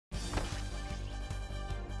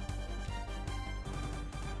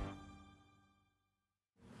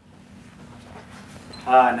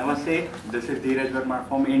Namaste, this is Dheeraj Verma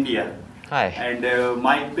from India. Hi. And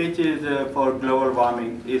my pitch is for global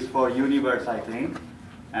warming, is for universe, I think,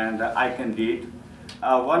 and I can read.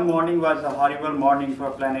 One morning was a horrible morning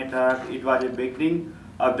for planet Earth. It was a beginning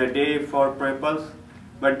of the day for peoples,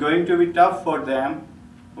 but going to be tough for them.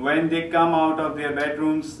 When they come out of their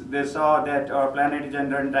bedrooms, they saw that our planet is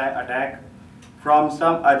under attack from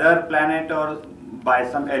some other planet or by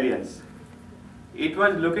some aliens. It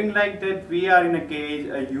was looking like that we are in a cage,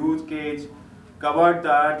 a huge cage, covered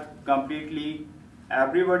the earth completely.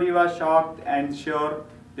 Everybody was shocked and sure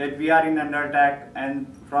that we are in under attack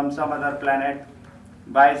and from some other planet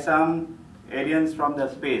by some aliens from the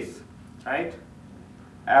space, right?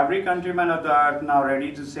 Every countryman of the earth now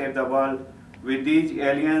ready to save the world. With these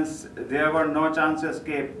aliens, there were no chance to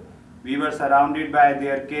escape. We were surrounded by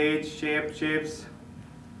their cage-shaped ships.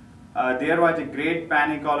 There was a great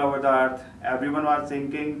panic all over the earth. Everyone was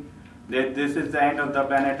thinking that this is the end of the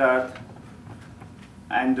planet Earth.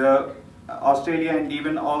 And Australia and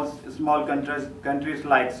even all small countries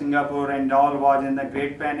like Singapore and all was in the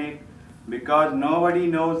great panic because nobody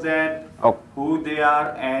knows that who they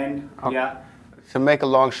are and yeah. To make a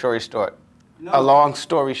long story short,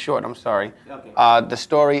 I'm sorry. Okay. The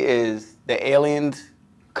story is the aliens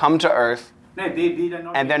come to Earth. No, these are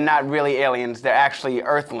not and they're not really aliens. They're actually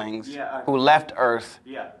Earthlings who left Earth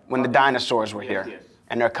when the dinosaurs were here. Yes.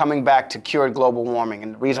 And they're coming back to cure global warming.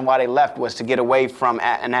 And the reason why they left was to get away from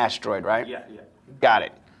an asteroid, right? Yeah. Got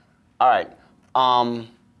it. All right.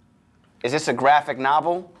 Is this a graphic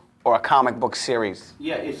novel or a comic book series?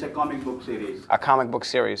 Yeah, it's a comic book series. A comic book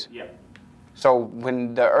series. Yeah. So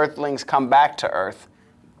when the Earthlings come back to Earth,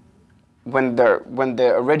 when the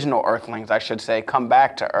original Earthlings, I should say, come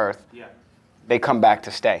back to Earth, they come back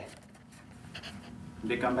to stay.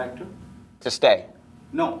 They come back to? To stay.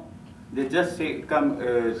 No, they just come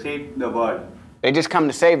save the world. They just come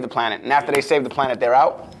to save the planet, and after they save the planet, they're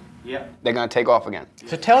out? Yeah. They're going to take off again.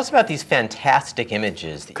 So tell us about these fantastic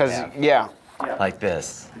images that you have. Yeah. Like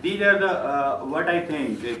this. These are the, what I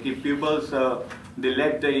think, if pupils, they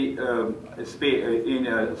left the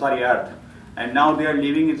Earth, and now they are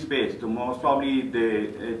living in space. So most probably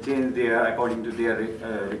they change their, according to their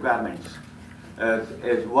requirements.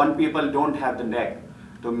 As one people don't have the neck,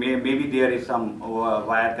 so maybe there is some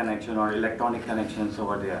wire connection or electronic connections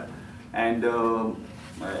over there. And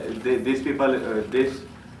these people, this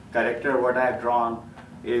character, what I have drawn,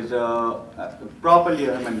 is properly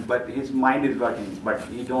human, but his mind is working, but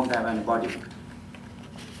he don't have any body.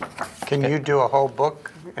 Can you do a whole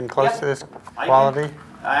book in close to this quality?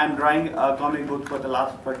 I am drawing a comic book for the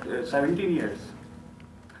last 17 years.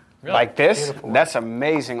 Really? Like this? Beautiful. That's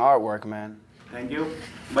amazing artwork, man. Thank you.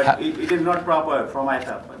 But it is not proper for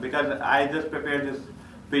myself because I just prepared this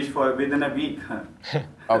pitch for within a week.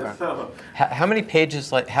 Okay. So, How many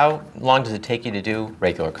pages, how long does it take you to do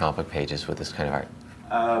regular comic book pages with this kind of art?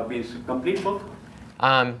 means complete book?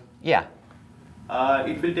 Yeah.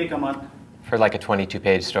 It will take a month. For like a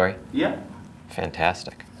 22-page story? Yeah.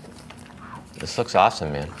 Fantastic. This looks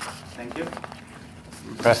awesome, man. Thank you.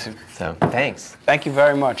 Impressive. So, thanks. Thank you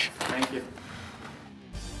very much. Thank you.